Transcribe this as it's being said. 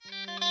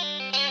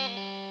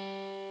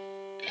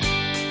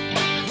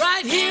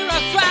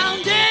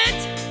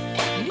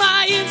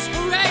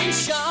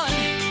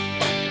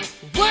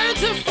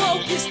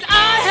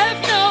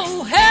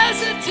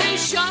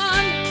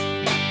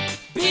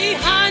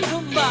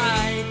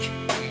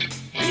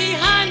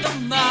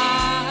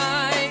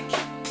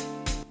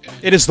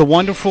It is the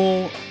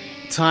wonderful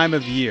time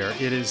of year.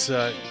 It is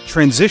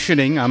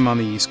transitioning, I'm on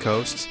the East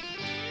Coast,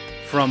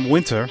 from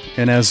winter.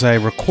 And as I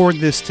record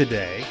this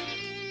today,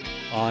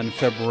 on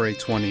February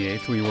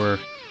 28th, we were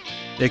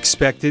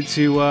expected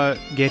to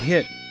get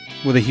hit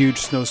with a huge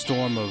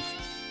snowstorm of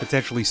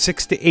potentially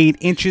 6 to 8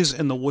 inches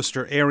in the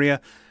Worcester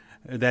area.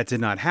 That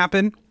did not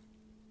happen.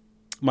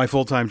 My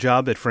full-time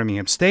job at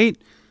Framingham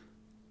State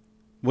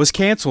was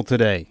canceled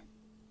today.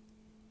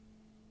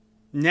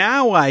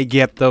 Now I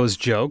get those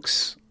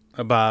jokes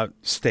about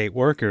state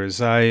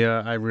workers.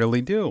 I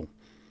really do.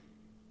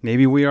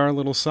 Maybe we are a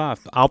little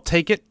soft. I'll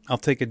take it. I'll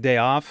take a day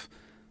off.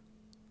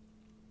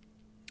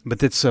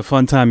 But it's a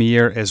fun time of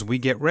year as we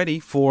get ready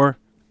for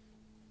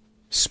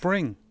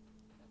spring.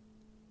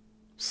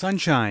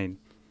 Sunshine.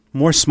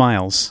 More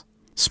smiles.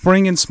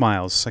 Spring and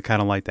smiles. I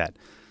kind of like that.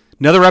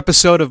 Another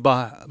episode of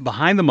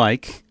Behind the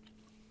Mic.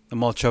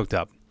 I'm all choked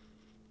up.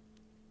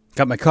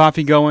 Got my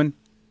coffee going.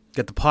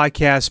 Got the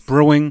podcast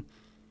brewing.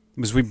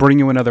 As we bring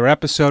you another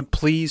episode,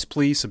 please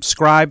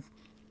subscribe.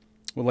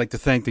 We'd like to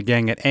thank the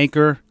gang at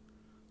Anchor.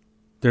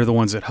 They're the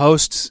ones that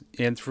host.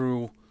 And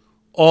through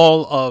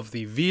all of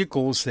the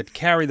vehicles that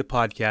carry the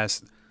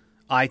podcast,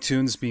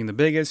 iTunes being the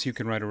biggest, you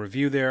can write a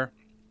review there.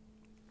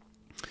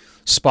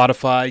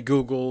 Spotify,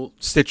 Google,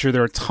 Stitcher,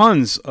 there are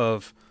tons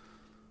of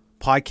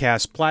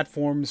podcast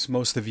platforms.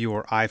 Most of you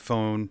are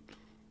iPhone,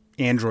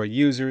 Android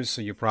users,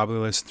 so you probably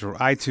listen through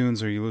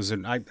iTunes or you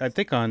listen, I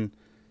think on,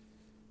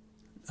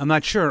 I'm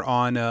not sure,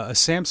 on a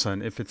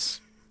Samsung, if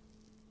it's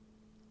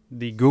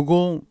the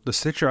Google, the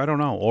Stitcher, I don't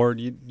know, or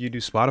you do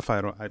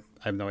Spotify, I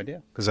have no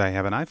idea, because I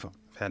have an iPhone.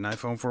 I've had an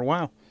iPhone for a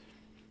while.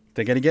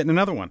 They got to get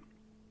another one.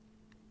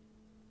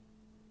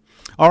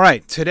 All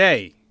right,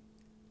 today,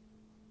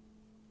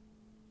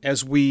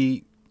 as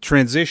we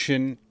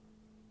transition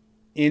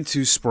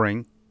into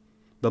spring,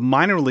 the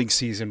minor league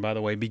season, by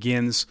the way,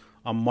 begins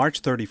on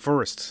March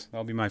 31st.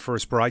 That'll be my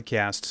first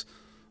broadcast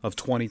of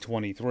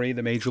 2023.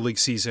 The major league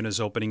season is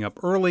opening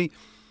up early.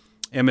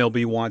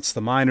 MLB wants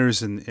the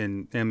minors and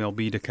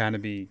MLB to kind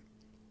of be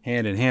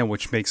hand in hand,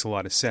 which makes a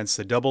lot of sense.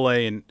 The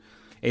AA and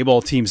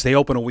A-ball teams, they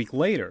open a week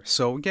later.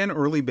 So again,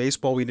 early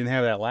baseball, we didn't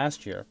have that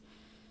last year,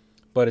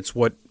 but it's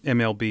what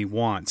MLB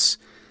wants.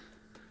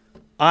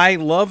 I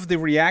love the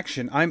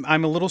reaction.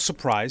 I'm a little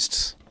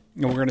surprised.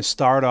 And we're going to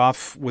start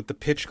off with the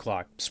pitch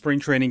clock. Spring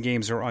training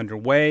games are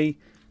underway.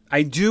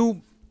 I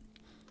do,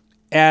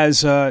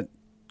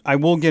 I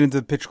will get into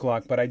the pitch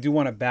clock, but I do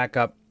want to back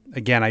up.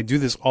 Again, I do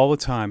this all the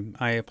time.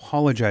 I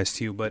apologize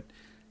to you, but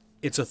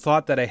it's a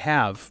thought that I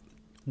have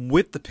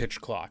with the pitch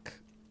clock.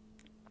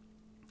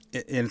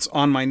 And it's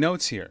on my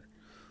notes here.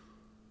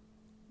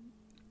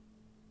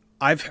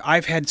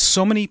 I've had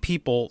so many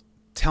people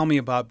tell me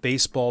about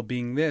baseball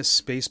being this,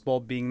 baseball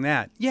being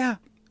that. Yeah,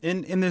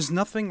 and there's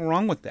nothing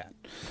wrong with that.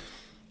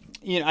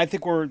 You know, I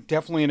think we're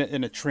definitely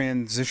in a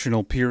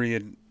transitional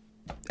period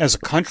as a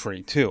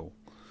country, too.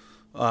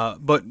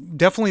 But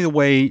definitely the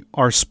way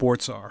our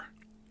sports are.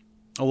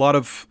 A lot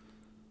of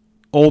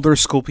older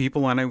school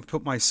people, and I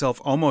put myself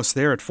almost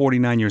there at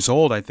 49 years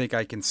old, I think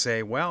I can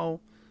say,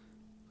 well,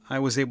 I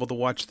was able to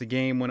watch the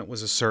game when it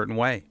was a certain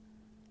way.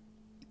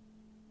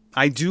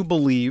 I do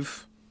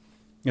believe,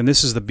 and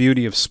this is the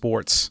beauty of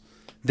sports,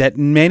 that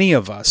many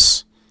of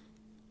us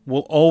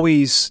will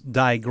always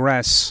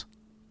digress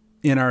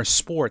in our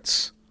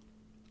sports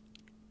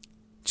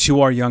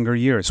to our younger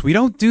years. We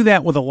don't do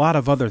that with a lot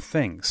of other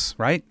things,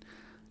 right?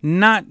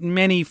 Not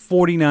many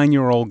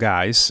 49-year-old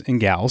guys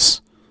and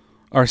gals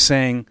are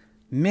saying,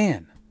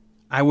 man,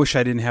 I wish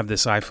I didn't have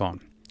this iPhone.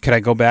 Could I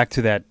go back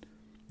to that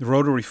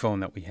rotary phone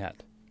that we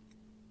had?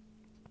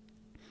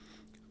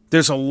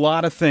 There's a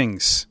lot of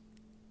things,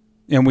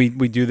 and we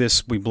do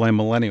this, we blame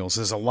millennials.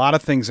 There's a lot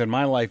of things in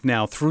my life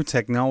now through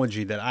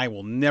technology that I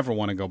will never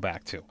want to go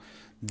back to.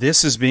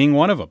 This is being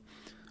one of them.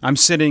 I'm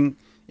sitting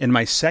in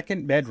my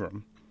second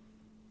bedroom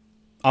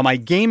on my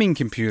gaming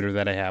computer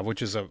that I have,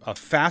 which is a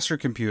faster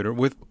computer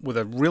with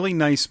a really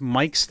nice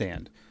mic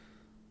stand,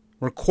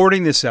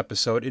 recording this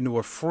episode into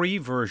a free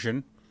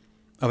version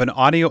of an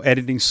audio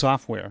editing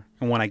software.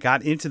 And when I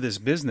got into this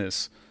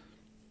business,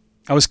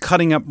 I was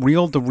cutting up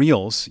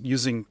reel-to-reels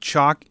using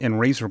chalk and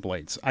razor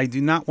blades. I do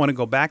not want to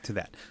go back to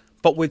that.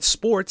 But with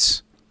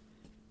sports,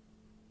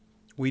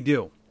 we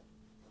do.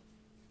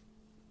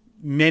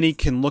 Many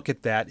can look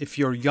at that. If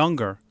you're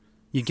younger,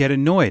 you get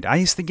annoyed. I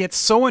used to get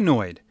so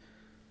annoyed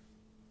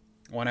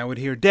when I would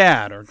hear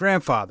dad or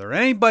grandfather or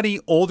anybody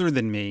older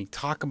than me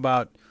talk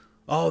about,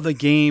 oh, the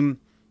game.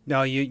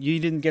 No, you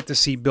didn't get to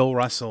see Bill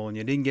Russell and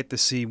you didn't get to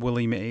see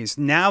Willie Mays.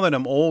 Now that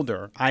I'm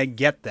older, I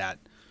get that.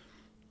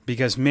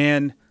 Because,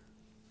 man,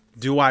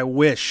 do I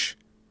wish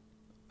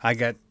I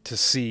got to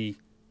see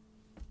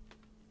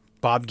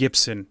Bob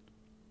Gibson,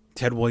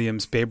 Ted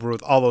Williams, Babe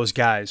Ruth, all those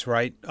guys,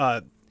 right?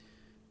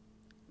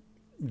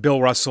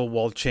 Bill Russell,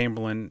 Wilt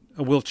Chamberlain,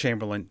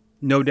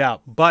 no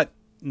doubt. But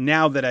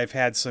now that I've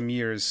had some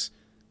years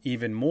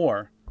even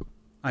more,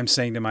 I'm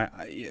saying to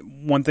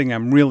one thing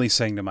I'm really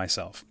saying to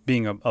myself,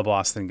 being a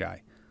Boston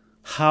guy,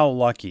 how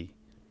lucky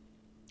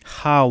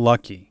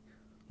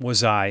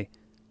was I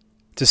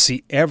to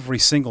see every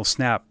single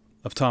snap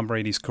of Tom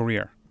Brady's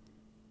career,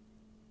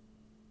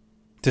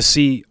 to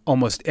see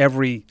almost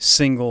every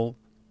single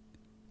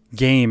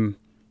game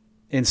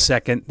in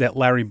second that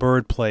Larry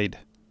Bird played.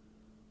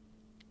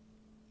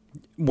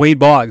 Wade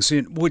Boggs,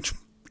 which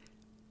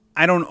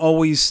I don't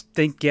always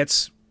think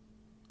gets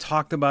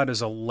talked about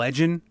as a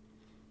legend,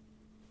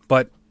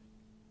 but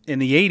in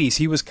the 80s,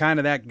 he was kind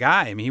of that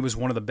guy. I mean, he was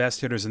one of the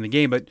best hitters in the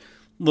game, but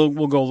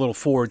we'll go a little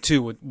forward,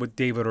 too, with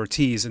David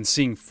Ortiz and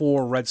seeing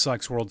 4 Red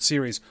Sox World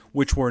Series,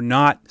 which were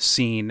not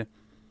seen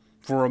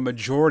for a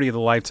majority of the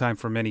lifetime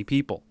for many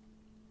people.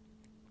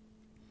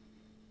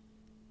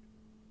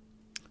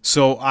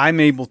 So I'm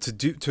able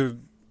to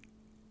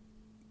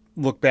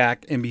look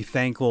back and be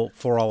thankful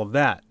for all of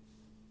that.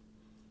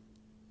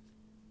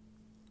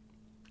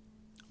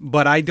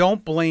 But I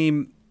don't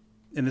blame,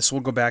 and this will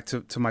go back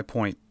to my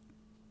point,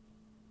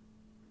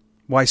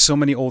 why so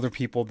many older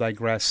people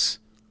digress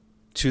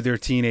to their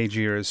teenage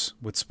years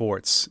with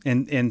sports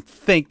and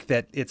think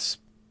that it's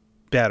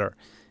better.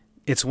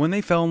 It's when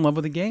they fell in love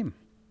with the game.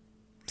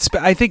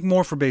 I think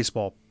more for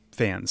baseball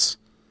fans.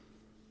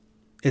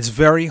 It's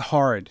very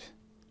hard.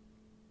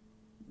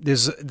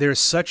 There's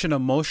such an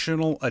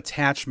emotional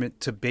attachment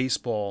to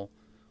baseball.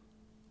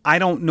 I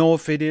don't know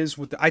if it is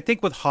I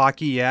think with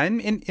hockey, yeah,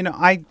 and you know,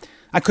 I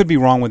could be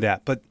wrong with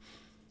that, but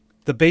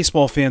the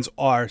baseball fans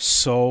are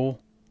so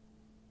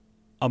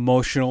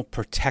emotional,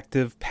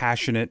 protective,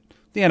 passionate.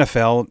 The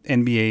NFL,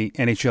 NBA,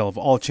 NHL have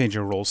all changed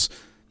their rules.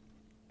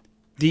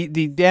 The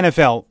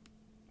NFL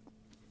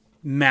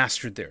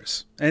mastered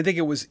theirs, and I think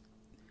it was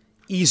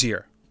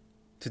easier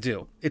to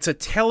do. It's a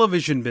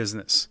television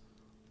business,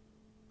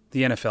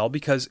 the NFL,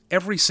 because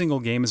every single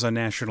game is on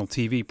national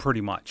TV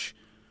pretty much.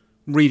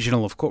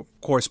 Regional, of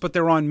course, but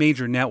they're on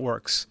major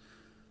networks.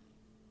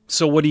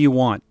 So what do you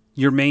want?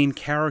 Your main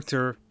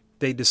character,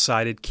 they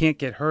decided, can't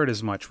get hurt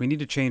as much. We need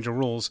to change the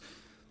rules.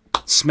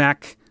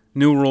 Smack,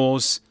 new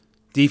rules.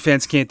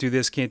 Defense can't do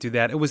this, can't do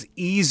that. It was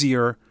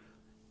easier,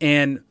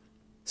 and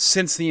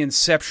since the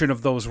inception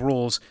of those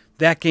rules,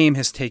 that game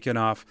has taken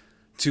off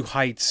to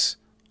heights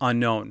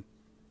unknown.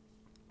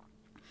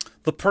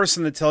 The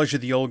person that tells you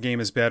the old game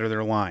is better,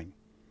 they're lying.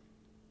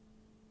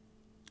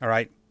 All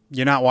right?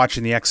 You're not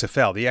watching the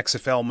XFL. The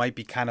XFL might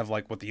be kind of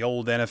like what the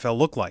old NFL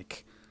looked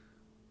like.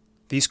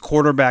 These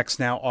quarterbacks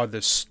now are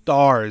the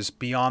stars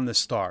beyond the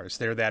stars.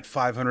 They're that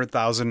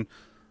 500,000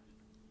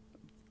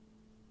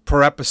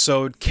 per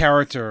episode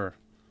character,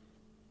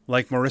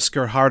 like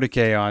Mariska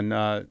Hargitay on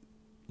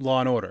Law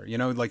and Order. You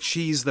know, like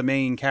she's the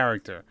main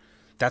character.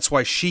 That's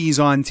why she's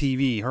on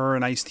TV. Her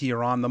and Ice-T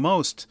are on the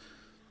most,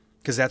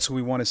 because that's what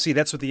we want to see.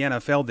 That's what the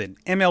NFL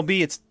did. MLB,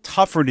 it's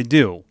tougher to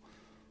do.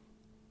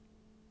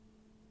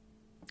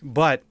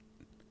 But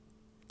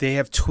they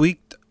have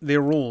tweaked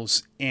their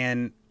rules,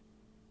 and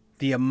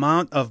the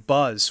amount of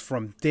buzz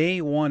from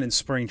day one in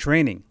spring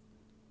training.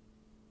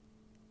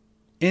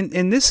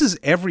 And this is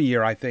every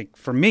year, I think,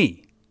 for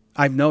me,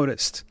 I've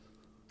noticed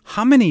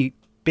how many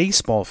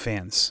baseball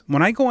fans,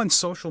 when I go on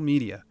social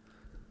media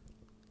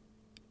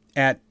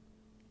at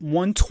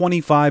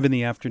 1:25 in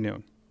the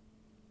afternoon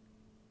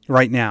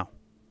right now,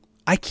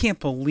 I can't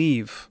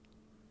believe,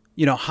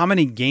 you know, how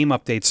many game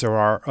updates there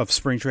are of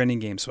spring training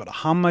games, but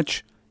how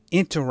much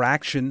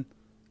interaction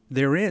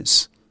there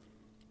is.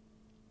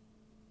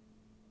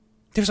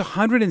 There's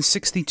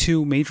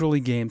 162 Major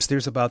League games.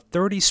 There's about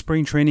 30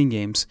 spring training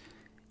games.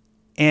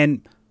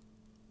 And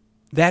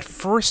that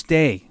first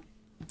day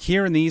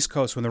here in the East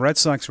Coast when the Red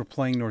Sox were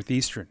playing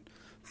Northeastern,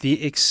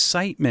 the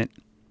excitement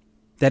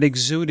that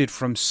exuded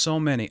from so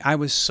many, I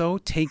was so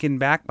taken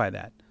back by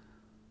that.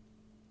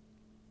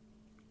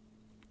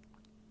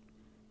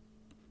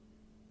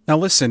 Now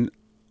listen,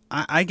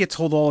 I get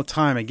told all the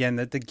time, again,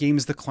 that the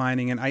game's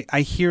declining, and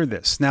I hear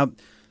this. Now,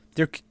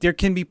 there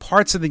can be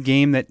parts of the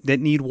game that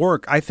need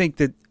work. I think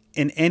that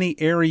in any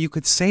era you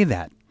could say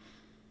that.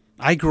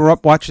 I grew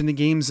up watching the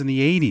games in the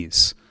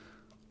 80s.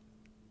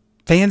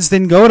 Fans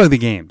didn't go to the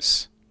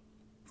games.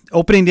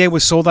 Opening day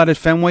was sold out at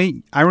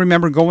Fenway. I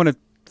remember going to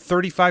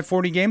 35,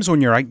 40 games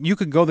one year. You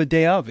could go the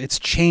day of. It's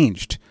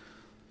changed.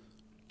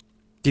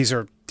 These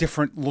are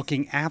different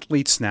looking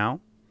athletes now.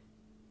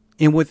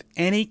 And with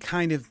any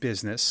kind of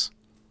business,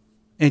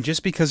 and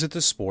just because it's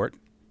a sport,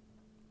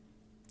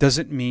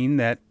 doesn't mean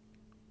that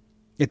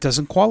it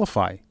doesn't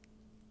qualify.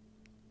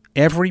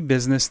 Every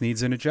business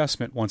needs an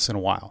adjustment once in a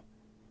while.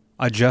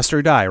 Adjust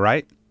or die,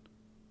 right?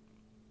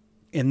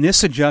 And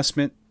this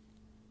adjustment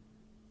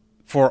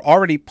for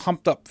already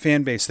pumped up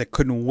fan base that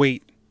couldn't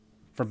wait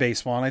for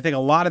baseball, and I think a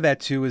lot of that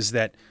too is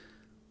that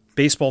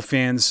baseball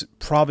fans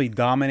probably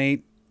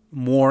dominate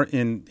more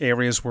in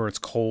areas where it's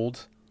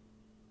cold.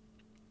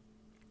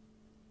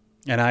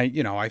 And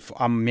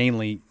I'm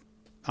mainly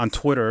on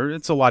Twitter.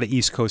 It's a lot of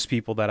East Coast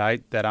people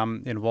that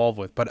I'm involved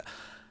with, but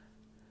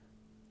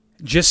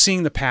just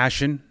seeing the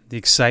passion, the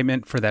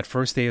excitement for that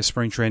first day of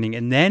spring training,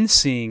 and then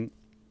seeing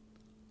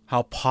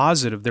how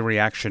positive the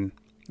reaction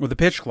with the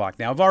pitch clock.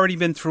 Now, I've already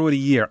been through it a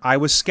year. I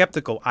was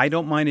skeptical. I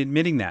don't mind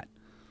admitting that.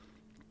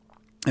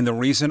 And the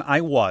reason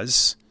I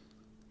was,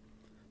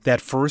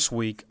 that first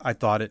week, I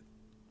thought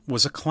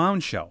was a clown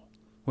show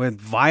with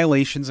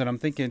violations, and I'm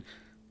thinking,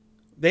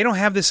 they don't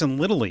have this in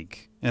Little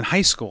League and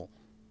high school.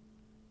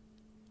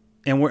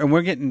 And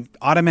we're getting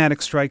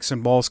automatic strikes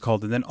and balls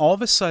called, and then all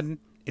of a sudden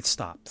it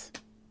stopped.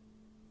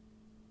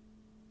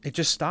 It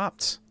just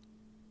stopped.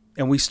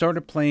 And we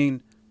started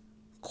playing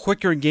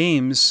quicker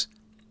games.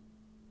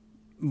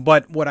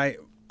 But what I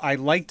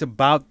liked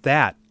about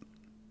that,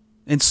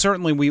 and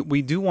certainly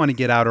we do want to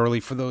get out early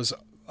for those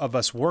of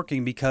us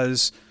working,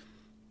 because,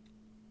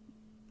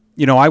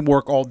 you know, I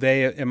work all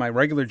day in my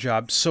regular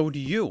job. So do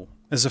you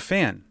as a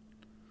fan.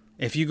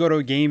 If you go to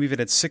a game even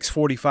at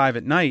 6:45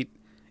 at night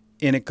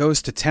and it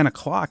goes to 10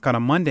 o'clock on a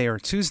Monday or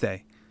a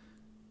Tuesday,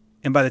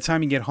 and by the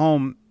time you get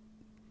home,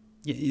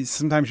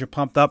 sometimes you're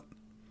pumped up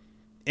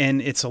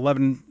and it's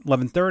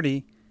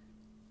 11:30,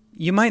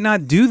 you might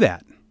not do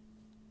that,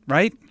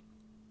 right?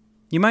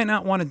 You might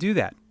not want to do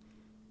that.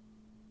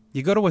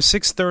 You go to a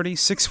 6:30,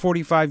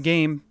 6:45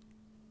 game,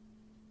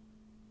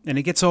 and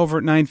it gets over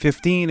at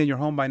 9:15, and you're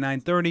home by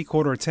 9:30,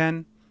 quarter of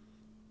 10,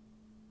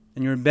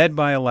 and you're in bed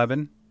by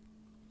 11.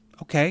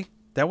 Okay,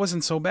 that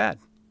wasn't so bad.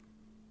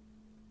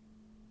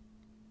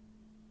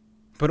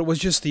 But it was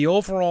just the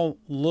overall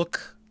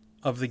look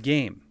of the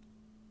game.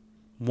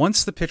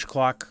 Once the pitch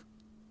clock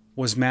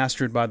was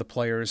mastered by the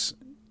players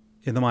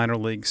in the minor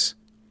leagues,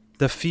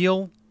 the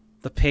feel,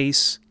 the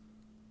pace,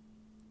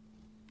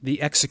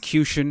 the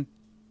execution,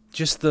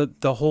 just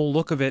the whole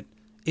look of it,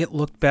 it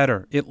looked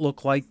better. It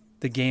looked like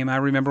the game I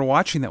remember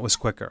watching that was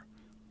quicker.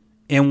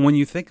 And when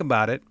you think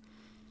about it,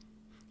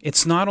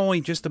 it's not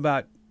only just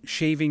about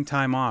shaving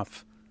time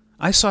off.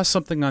 I saw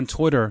something on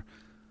Twitter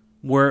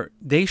where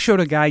they showed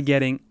a guy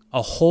getting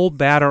a whole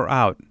batter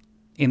out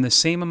in the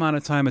same amount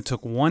of time it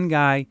took one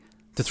guy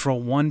to throw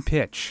one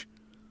pitch.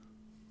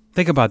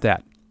 Think about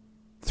that.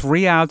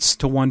 3 outs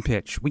to 1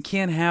 pitch. We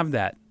can't have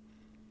that.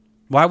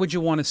 Why would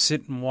you want to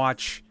sit and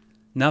watch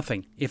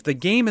nothing? If the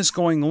game is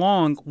going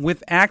long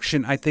with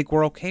action, I think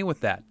we're okay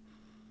with that.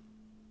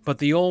 But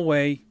the old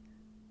way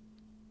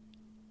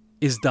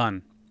is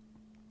done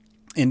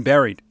and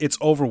buried. It's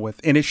over with.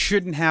 And it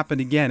shouldn't happen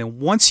again. And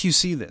once you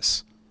see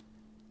this,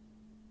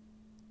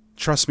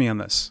 trust me on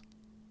this,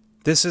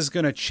 this is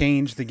going to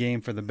change the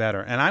game for the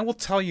better. And I will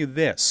tell you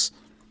this,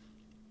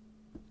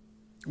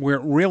 where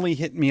it really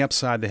hit me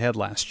upside the head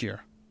last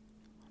year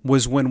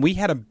was when we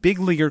had a big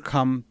leaguer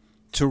come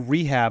to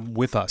rehab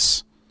with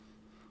us.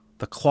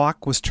 The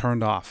clock was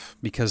turned off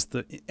because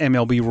the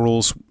MLB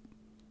rules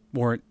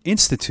weren't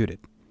instituted.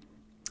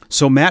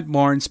 So Matt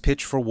Barnes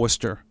pitched for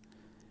Worcester,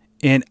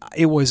 and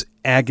it was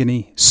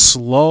agony,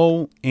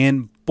 slow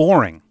and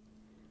boring.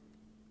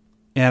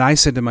 And I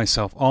said to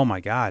myself, oh my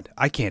God,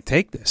 I can't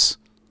take this.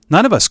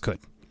 None of us could.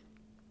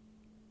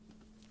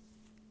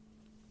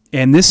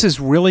 And this has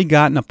really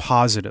gotten a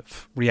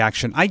positive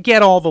reaction. I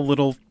get all the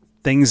little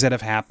things that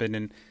have happened,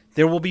 and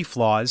there will be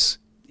flaws.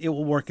 It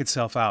will work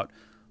itself out.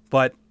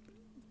 But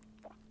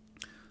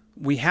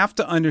we have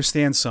to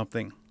understand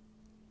something,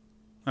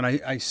 and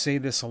I say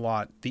this a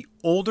lot. The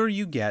older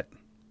you get,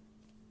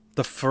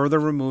 the further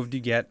removed you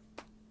get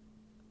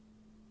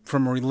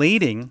from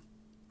relating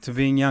to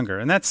being younger.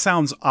 And that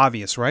sounds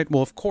obvious, right?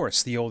 Well, of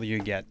course, the older you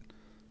get.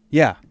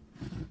 Yeah.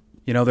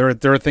 You know,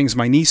 there are things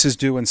my nieces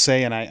do and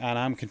say, and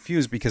I'm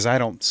confused because I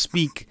don't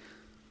speak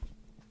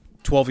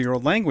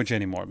 12-year-old language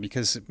anymore.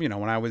 Because, you know,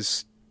 when I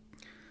was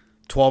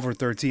 12 or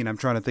 13, I'm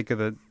trying to think of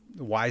the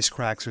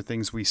wisecracks or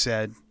things we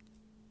said.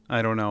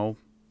 I don't know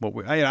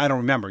what I don't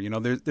remember. You know,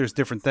 there's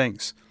different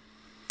things.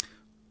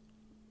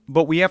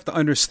 But we have to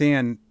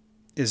understand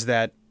is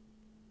that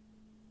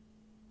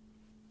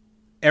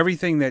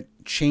everything that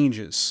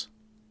changes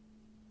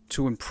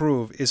to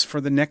improve is for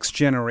the next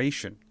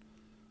generation.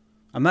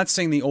 I'm not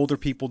saying the older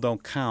people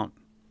don't count,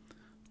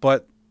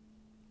 but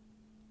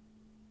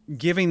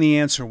giving the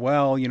answer,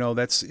 well, you know,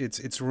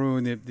 it's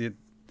ruined the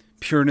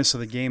pureness of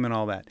the game and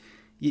all that.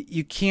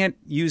 You can't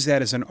use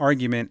that as an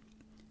argument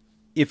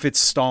if it's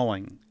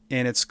stalling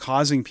and it's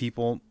causing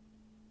people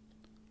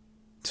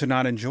to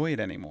not enjoy it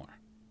anymore.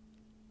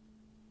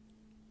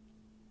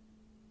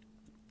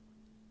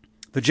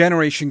 The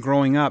generation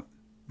growing up,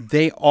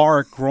 they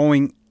are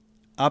growing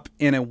up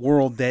in a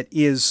world that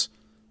is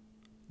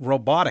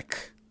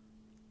robotic,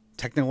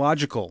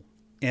 technological,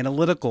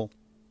 analytical.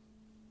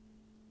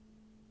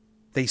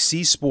 They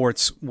see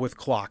sports with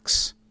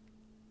clocks.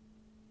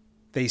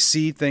 They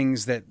see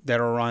things that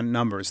are on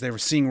numbers. They were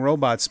seeing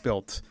robots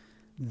built.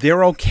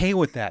 They're okay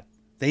with that.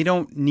 They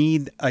don't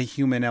need a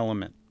human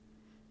element.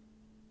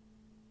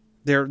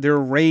 They're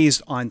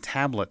raised on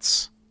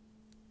tablets,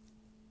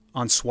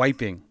 on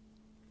swiping.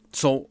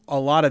 So a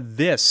lot of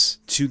this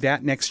to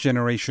that next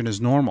generation is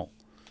normal.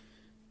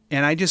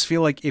 And I just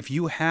feel like if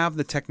you have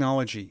the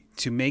technology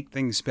to make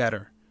things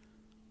better,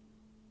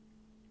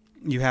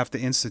 you have to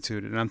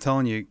institute it. And I'm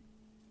telling you,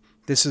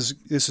 this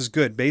is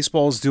good.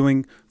 Baseball is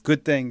doing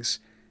good things.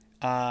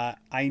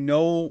 I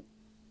know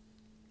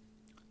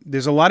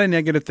there's a lot of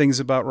negative things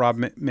about Rob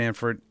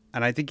Manfred,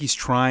 and I think he's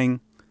trying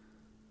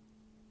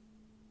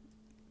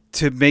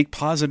to make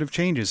positive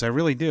changes. I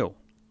really do.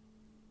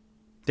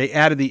 They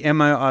added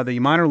the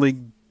minor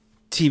league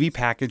TV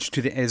package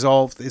is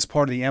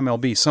part of the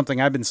MLB,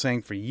 something I've been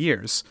saying for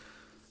years.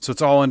 So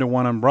it's all under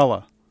one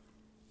umbrella.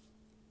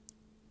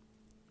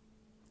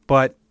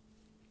 But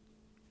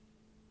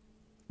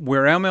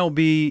where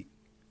MLB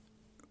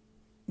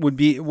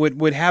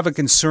would have a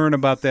concern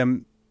about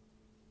them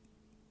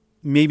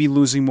maybe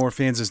losing more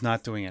fans is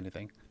not doing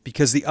anything,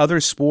 because the other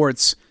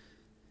sports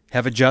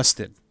have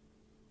adjusted.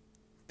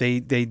 They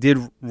did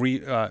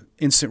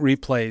instant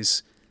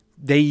replays.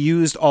 They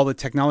used all the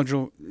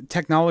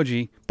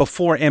technology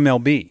before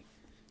MLB.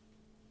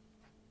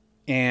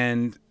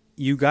 And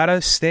you got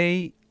to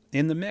stay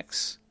in the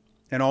mix.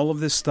 And all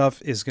of this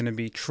stuff is going to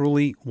be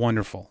truly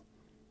wonderful.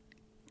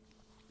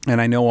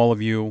 And I know all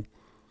of you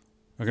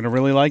are going to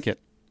really like it.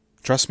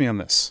 Trust me on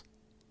this.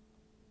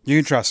 You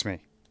can trust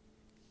me.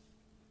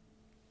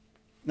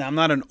 Now, I'm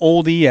not an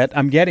oldie yet.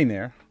 I'm getting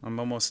there. I'm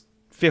almost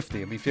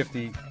 50. I'll be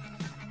 50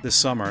 this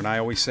summer. And I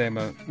always say I'm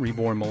a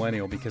reborn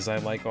millennial because I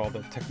like all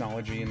the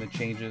technology and the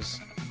changes.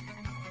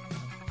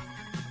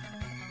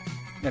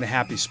 And a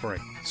happy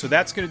spring. So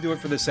that's going to do it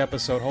for this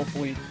episode.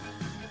 Hopefully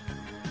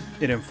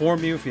it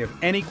informed you. If you have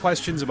any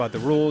questions about the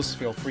rules,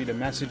 feel free to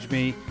message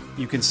me.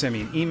 You can send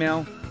me an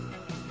email.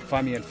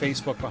 Find me on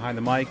Facebook, Behind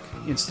the Mic,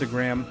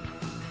 Instagram,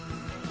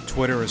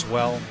 Twitter as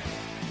well.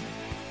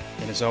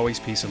 And as always,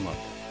 peace and love.